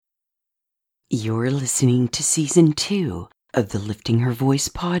You're listening to Season 2 of the Lifting Her Voice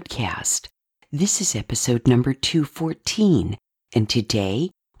podcast. This is episode number 214, and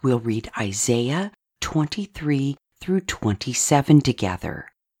today we'll read Isaiah 23 through 27 together.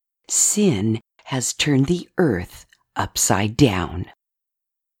 Sin has turned the earth upside down.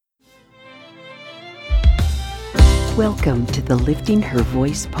 Welcome to the Lifting Her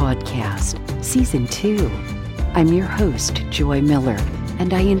Voice podcast, Season 2. I'm your host, Joy Miller,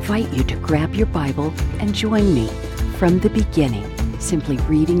 and I invite you to grab your Bible and join me from the beginning, simply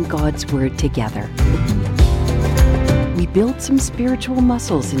reading God's Word together. We built some spiritual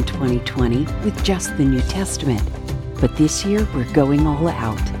muscles in 2020 with just the New Testament, but this year we're going all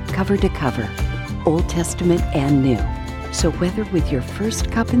out, cover to cover, Old Testament and New. So whether with your first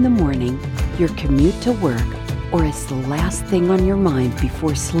cup in the morning, your commute to work, or as the last thing on your mind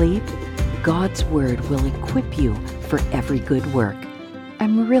before sleep, God's Word will equip you for every good work.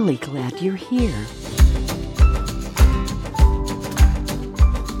 I'm really glad you're here.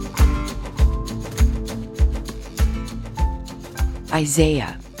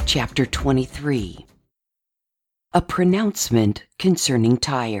 Isaiah chapter 23. A pronouncement concerning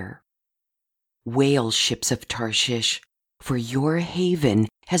Tyre. Wail, ships of Tarshish, for your haven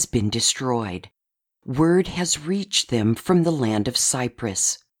has been destroyed. Word has reached them from the land of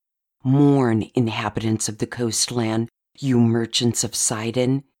Cyprus. Mourn, inhabitants of the coastland, you merchants of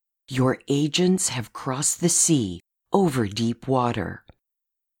Sidon. Your agents have crossed the sea over deep water.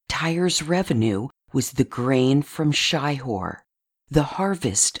 Tyre's revenue was the grain from Shihor, the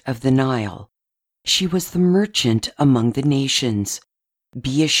harvest of the Nile. She was the merchant among the nations.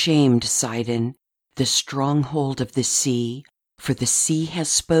 Be ashamed, Sidon, the stronghold of the sea, for the sea has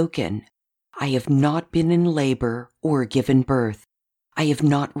spoken. I have not been in labor or given birth. I have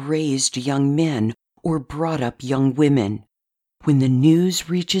not raised young men or brought up young women. When the news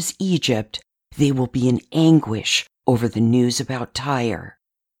reaches Egypt, they will be in anguish over the news about Tyre.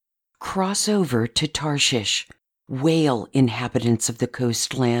 Cross over to Tarshish. Wail, inhabitants of the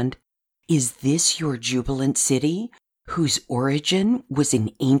coastland. Is this your jubilant city, whose origin was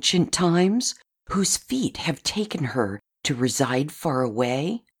in ancient times, whose feet have taken her to reside far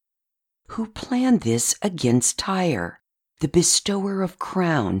away? Who planned this against Tyre, the bestower of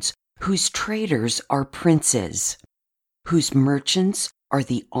crowns, whose traders are princes, whose merchants are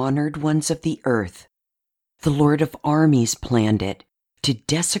the honored ones of the earth? The Lord of armies planned it, to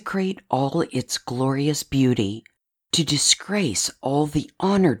desecrate all its glorious beauty, to disgrace all the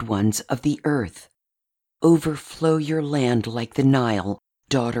honored ones of the earth. Overflow your land like the Nile,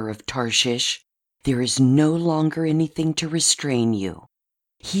 daughter of Tarshish. There is no longer anything to restrain you.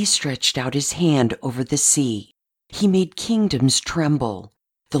 He stretched out his hand over the sea. He made kingdoms tremble.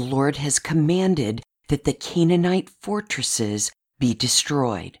 The Lord has commanded that the Canaanite fortresses be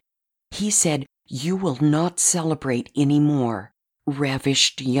destroyed. He said, you will not celebrate any more.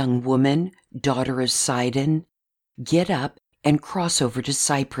 Ravished young woman, daughter of Sidon, get up and cross over to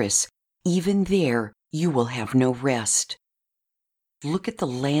Cyprus. Even there you will have no rest. Look at the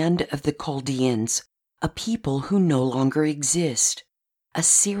land of the Chaldeans, a people who no longer exist.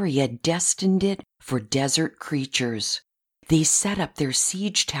 Assyria destined it for desert creatures. They set up their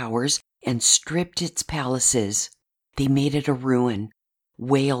siege towers and stripped its palaces. They made it a ruin.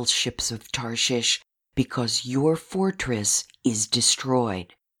 Wail, ships of Tarshish, because your fortress is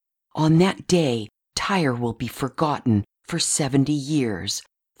destroyed. On that day, Tyre will be forgotten for 70 years,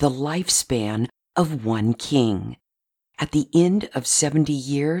 the lifespan of one king. At the end of 70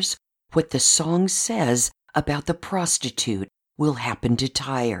 years, what the song says about the prostitute will happen to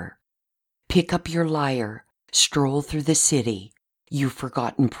Tyre. Pick up your lyre, stroll through the city, you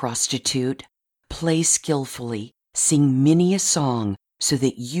forgotten prostitute. Play skillfully, sing many a song, so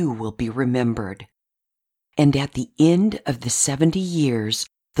that you will be remembered. And at the end of the 70 years,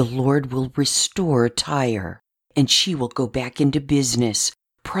 the Lord will restore Tyre, and she will go back into business,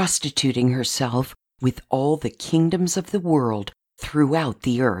 prostituting herself with all the kingdoms of the world throughout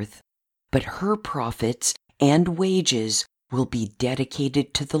the earth. But her profits and wages will be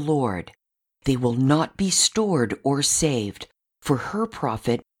dedicated to the Lord. They will not be stored or saved, for her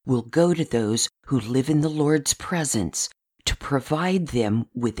profit will go to those who live in the Lord's presence, to provide them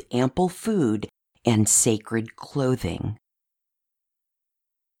with ample food and sacred clothing.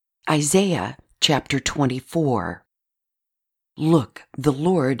 Isaiah chapter 24. Look, the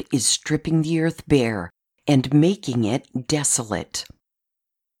Lord is stripping the earth bare and making it desolate.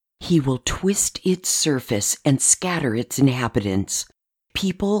 He will twist its surface and scatter its inhabitants,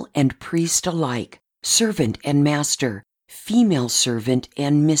 people and priest alike, servant and master, female servant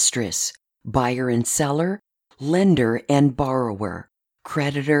and mistress, buyer and seller, lender and borrower,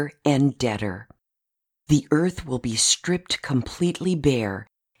 creditor and debtor. The earth will be stripped completely bare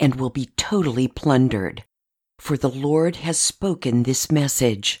and will be totally plundered. For the Lord has spoken this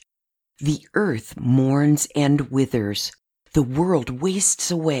message. The earth mourns and withers. The world wastes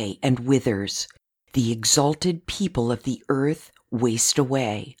away and withers. The exalted people of the earth waste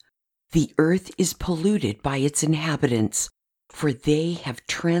away. The earth is polluted by its inhabitants, for they have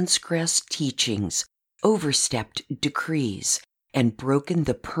transgressed teachings, overstepped decrees, and broken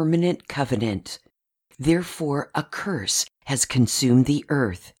the permanent covenant. Therefore a curse has consumed the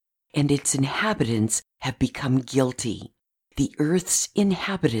earth, and its inhabitants have become guilty. The earth's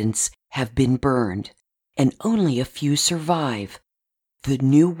inhabitants have been burned, and only a few survive. The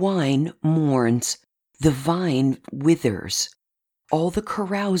new wine mourns, the vine withers. All the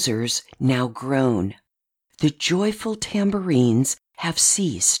carousers now groan. The joyful tambourines have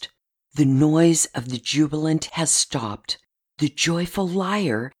ceased. The noise of the jubilant has stopped. The joyful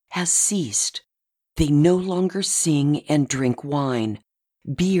lyre has ceased. They no longer sing and drink wine.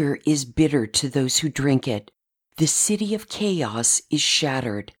 Beer is bitter to those who drink it. The city of chaos is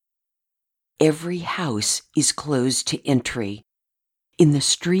shattered. Every house is closed to entry. In the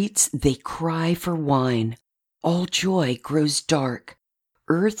streets they cry for wine. All joy grows dark.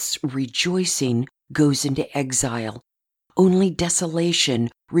 Earth's rejoicing goes into exile. Only desolation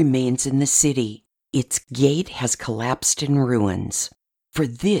remains in the city. Its gate has collapsed in ruins. For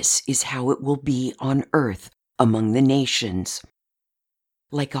this is how it will be on earth among the nations.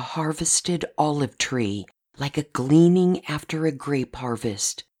 Like a harvested olive tree, like a gleaning after a grape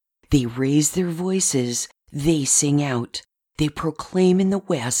harvest. They raise their voices, they sing out. They proclaim in the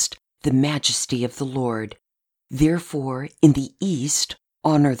west the majesty of the Lord. Therefore, in the east,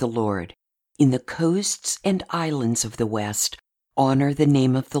 honor the Lord. In the coasts and islands of the west, honor the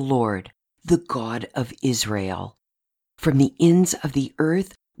name of the Lord, the God of Israel. From the ends of the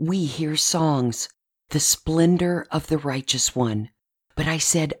earth we hear songs, the splendor of the righteous one. But I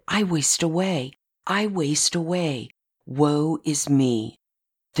said, I waste away, I waste away. Woe is me.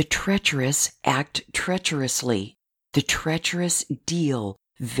 The treacherous act treacherously. The treacherous deal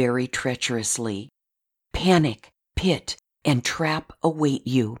very treacherously. Panic, pit, and trap await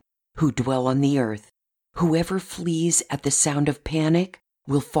you, who dwell on the earth. Whoever flees at the sound of panic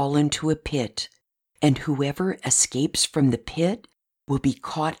will fall into a pit, and whoever escapes from the pit will be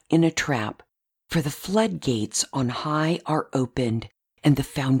caught in a trap. For the floodgates on high are opened, and the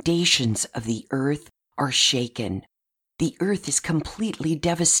foundations of the earth are shaken. The earth is completely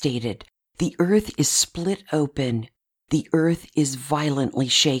devastated. The earth is split open. The earth is violently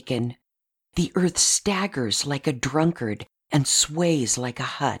shaken. The earth staggers like a drunkard and sways like a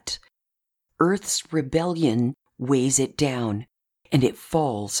hut. Earth's rebellion weighs it down, and it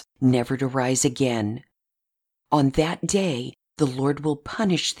falls never to rise again. On that day, the Lord will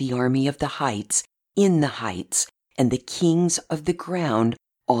punish the army of the heights in the heights, and the kings of the ground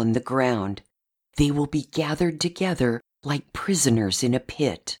on the ground. They will be gathered together like prisoners in a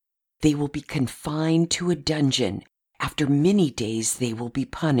pit. They will be confined to a dungeon. After many days they will be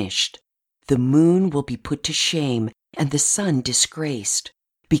punished. The moon will be put to shame, and the sun disgraced,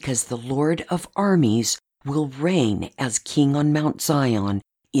 because the Lord of armies will reign as king on Mount Zion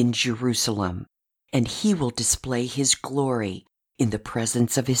in Jerusalem, and he will display his glory in the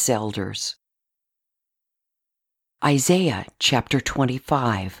presence of his elders. Isaiah chapter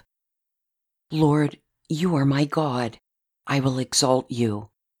 25. Lord, you are my God. I will exalt you.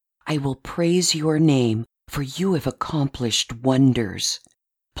 I will praise your name, for you have accomplished wonders,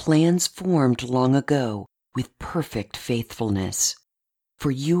 plans formed long ago with perfect faithfulness.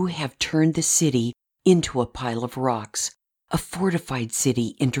 For you have turned the city into a pile of rocks, a fortified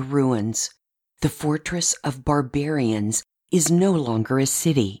city into ruins. The fortress of barbarians is no longer a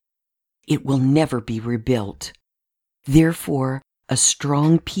city. It will never be rebuilt. Therefore, a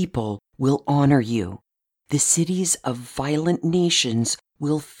strong people will honor you. The cities of violent nations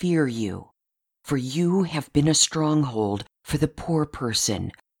will fear you. For you have been a stronghold for the poor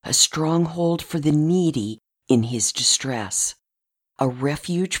person, a stronghold for the needy in his distress, a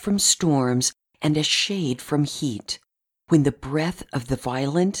refuge from storms and a shade from heat. When the breath of the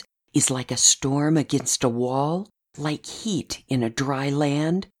violent is like a storm against a wall, like heat in a dry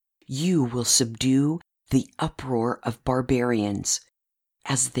land, you will subdue the uproar of barbarians.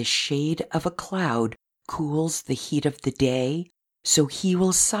 As the shade of a cloud cools the heat of the day, so he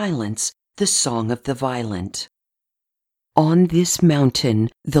will silence the song of the violent. On this mountain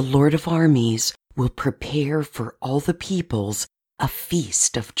the Lord of armies will prepare for all the peoples a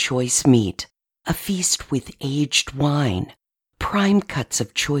feast of choice meat, a feast with aged wine, prime cuts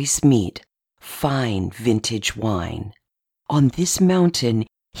of choice meat, fine vintage wine. On this mountain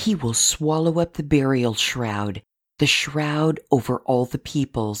he will swallow up the burial shroud, the shroud over all the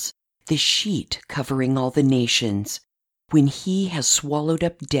peoples, the sheet covering all the nations. When he has swallowed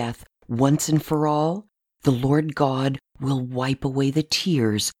up death once and for all, the Lord God will wipe away the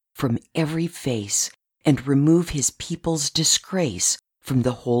tears from every face and remove his people's disgrace from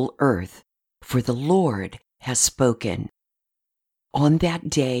the whole earth, for the Lord has spoken. On that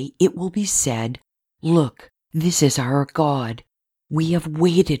day it will be said, "Look, this is our God. We have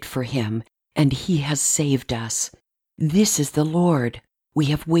waited for him, and he has saved us. This is the Lord. We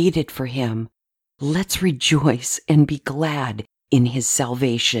have waited for him. Let's rejoice and be glad in his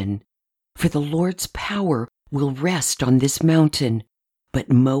salvation. For the Lord's power will rest on this mountain,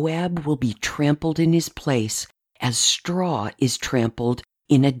 but Moab will be trampled in his place as straw is trampled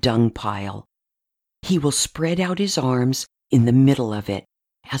in a dung pile. He will spread out his arms in the middle of it,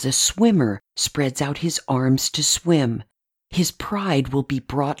 as a swimmer spreads out his arms to swim. His pride will be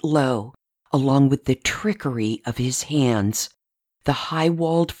brought low, along with the trickery of his hands. The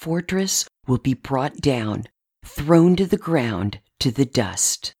high-walled fortress will be brought down, thrown to the ground, to the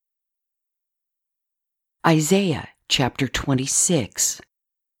dust." Isaiah chapter 26.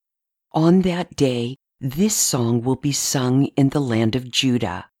 On that day, this song will be sung in the land of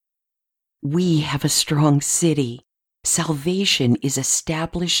Judah. We have a strong city. Salvation is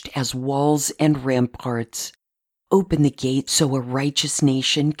established as walls and ramparts. Open the gates so a righteous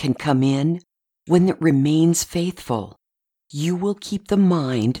nation can come in. When it remains faithful, you will keep the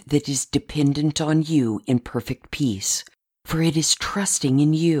mind that is dependent on you in perfect peace, for it is trusting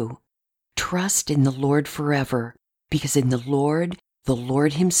in you. Trust in the Lord forever, because in the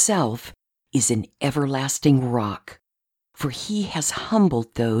Lord himself is an everlasting rock. For he has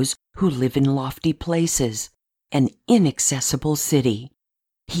humbled those who live in lofty places, an inaccessible city.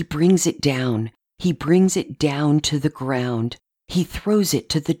 He brings it down to the ground. He throws it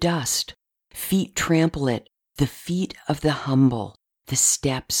to the dust. Feet trample it, the feet of the humble, the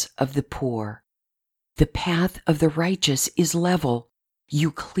steps of the poor. The path of the righteous is level.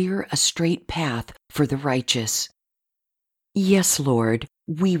 You clear a straight path for the righteous. Yes, Lord,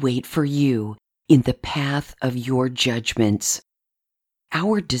 we wait for you in the path of your judgments.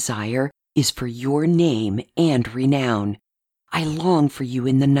 Our desire is for your name and renown. I long for you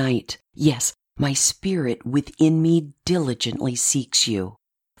in the night. Yes, my spirit within me diligently seeks you.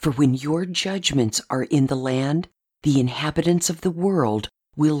 For when your judgments are in the land, the inhabitants of the world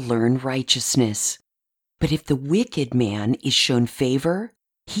will learn righteousness. But if the wicked man is shown favor,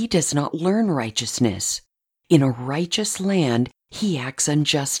 he does not learn righteousness. In a righteous land he acts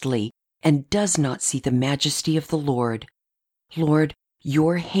unjustly and does not see the majesty of the Lord. Lord,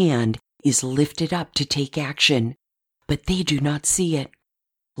 your hand is lifted up to take action, but they do not see it.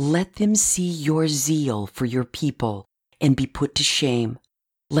 Let them see your zeal for your people and be put to shame.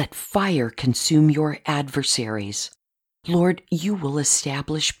 Let fire consume your adversaries. Lord, you will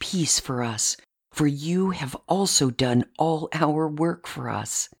establish peace for us, for you have also done all our work for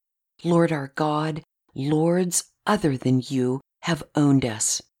us. Lord our God, lords other than you have owned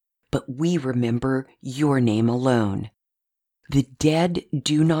us, but we remember your name alone. The dead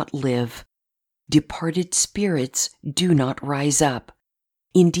do not live. Departed spirits do not rise up.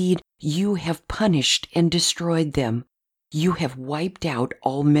 Indeed, you have punished and destroyed them. You have wiped out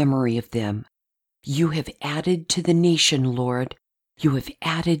all memory of them. You have added to the nation, Lord. You have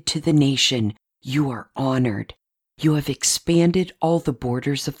added to the nation. You are honored. You have expanded all the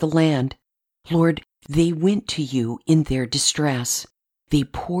borders of the land. Lord, they went to you in their distress. They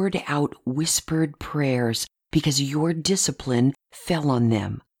poured out whispered prayers because your discipline fell on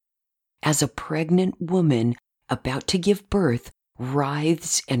them. As a pregnant woman about to give birth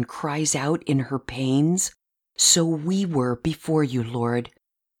writhes and cries out in her pains, so we were before you, Lord.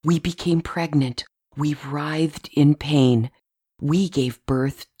 We became pregnant. We writhed in pain. We gave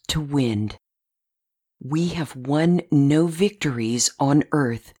birth to wind. We have won no victories on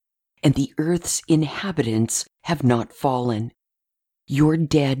earth, and the earth's inhabitants have not fallen. Your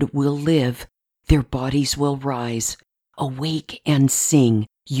dead will live. Their bodies will rise. Awake and sing,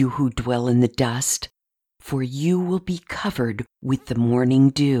 you who dwell in the dust, for you will be covered with the morning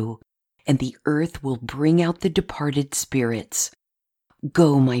dew, and the earth will bring out the departed spirits.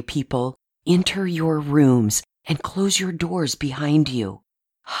 Go, my people, enter your rooms and close your doors behind you.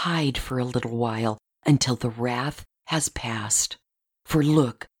 Hide for a little while until the wrath has passed. For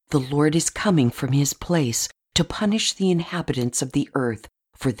look, the Lord is coming from his place to punish the inhabitants of the earth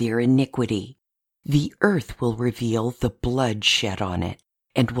for their iniquity. The earth will reveal the blood shed on it,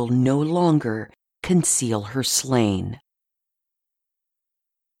 and will no longer conceal her slain.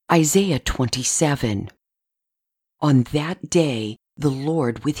 Isaiah 27. On that day, the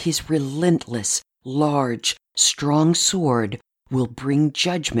Lord with his relentless, large, strong sword will bring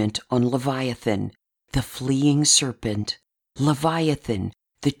judgment on Leviathan, the fleeing serpent. Leviathan,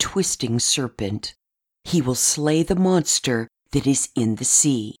 the twisting serpent. He will slay the monster that is in the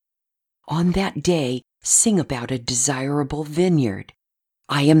sea. On that day, sing about a desirable vineyard.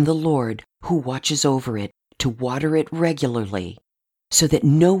 I am the Lord who watches over it to water it regularly, so that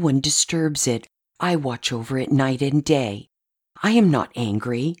no one disturbs it. I watch over it night and day. I am not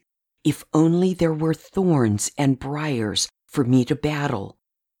angry. If only there were thorns and briars for me to battle,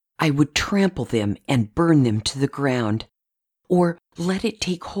 I would trample them and burn them to the ground. Or let it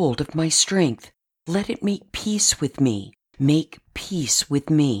take hold of my strength. Let it make peace with me. Make peace with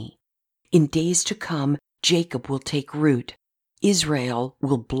me. In days to come, Jacob will take root. Israel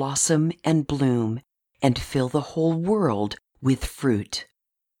will blossom and bloom and fill the whole world with fruit.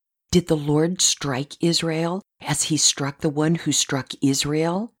 Did the Lord strike Israel as he struck the one who struck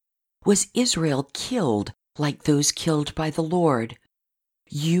Israel? Was Israel killed like those killed by the Lord?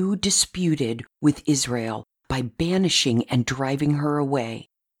 You disputed with Israel by banishing and driving her away.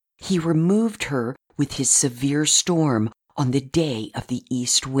 He removed her with his severe storm on the day of the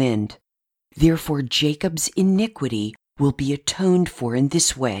east wind. Therefore Jacob's iniquity will be atoned for in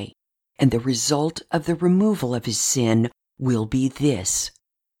this way, and the result of the removal of his sin will be this: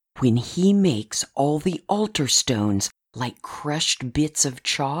 when he makes all the altar stones like crushed bits of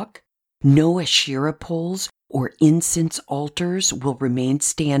chalk, no Asherah poles or incense altars will remain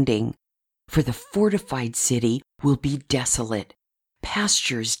standing, for the fortified city will be desolate,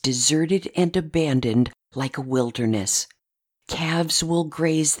 pastures deserted and abandoned like a wilderness. Calves will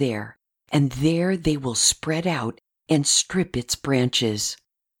graze there, and there they will spread out and strip its branches.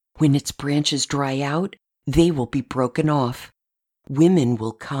 When its branches dry out, they will be broken off. Women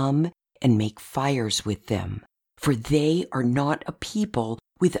will come and make fires with them, for they are not a people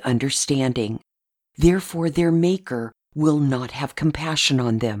with understanding. Therefore their Maker will not have compassion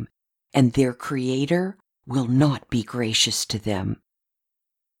on them, and their Creator will not be gracious to them.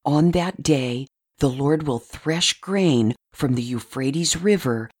 On that day, the Lord will thresh grain from the Euphrates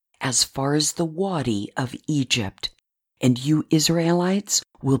River as far as the Wadi of Egypt, and you Israelites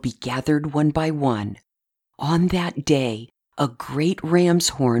will be gathered one by one. On that day, a great ram's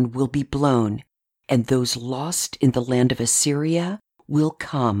horn will be blown, and those lost in the land of Assyria will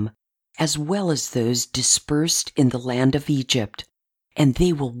come, as well as those dispersed in the land of Egypt, and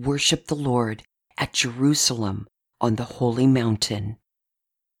they will worship the Lord at Jerusalem on the holy mountain.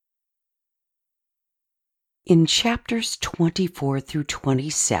 In chapters 24 through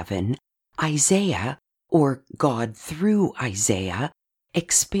 27, Isaiah, or God through Isaiah,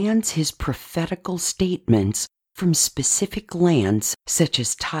 expands his prophetical statements from specific lands such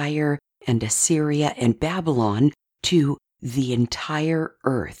as Tyre and Assyria and Babylon to the entire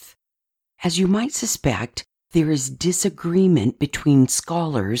earth. As you might suspect, there is disagreement between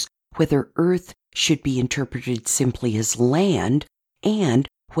scholars whether earth should be interpreted simply as land and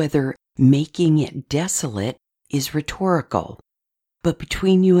whether making it desolate is rhetorical. But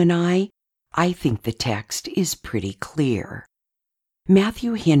between you and I think the text is pretty clear.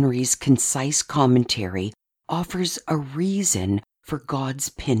 Matthew Henry's concise commentary offers a reason for God's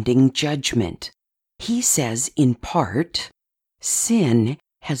pending judgment. He says, in part, sin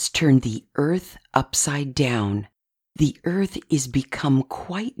has turned the earth upside down. The earth is become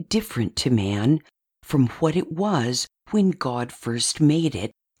quite different to man from what it was when God first made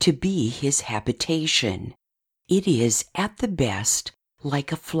it to be his habitation. It is, at the best,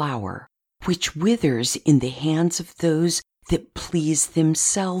 like a flower, which withers in the hands of those that please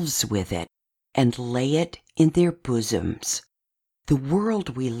themselves with it, and lay it in their bosoms. The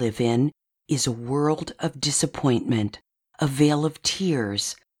world we live in is a world of disappointment, a vale of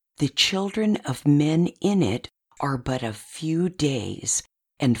tears. The children of men in it are but a few days,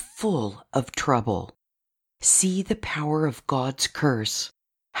 and full of trouble. See the power of God's curse,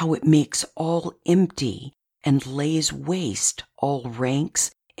 how it makes all empty and lays waste all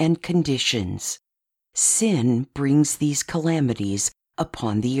ranks and conditions. Sin brings these calamities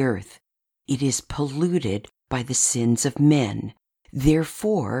upon the earth. It is polluted by the sins of men.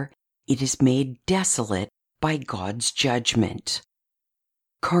 Therefore, it is made desolate by God's judgment.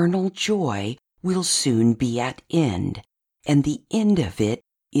 Carnal joy will soon be at end, and the end of it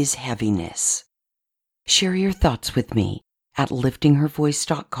is heaviness. Share your thoughts with me at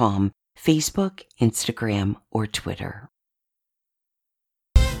liftinghervoice.com, Facebook, Instagram, or Twitter.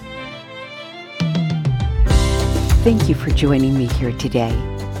 Thank you for joining me here today.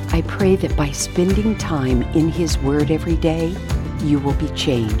 I pray that by spending time in His Word every day, you will be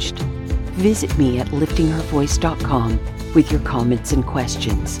changed. Visit me at liftinghervoice.com with your comments and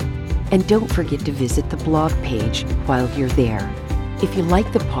questions. And don't forget to visit the blog page while you're there. If you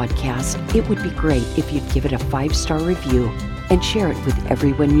like the podcast, it would be great if you'd give it a 5-star review and share it with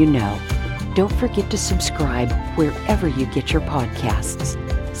everyone you know. Don't forget to subscribe wherever you get your podcasts.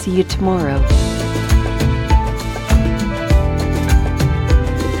 See you tomorrow.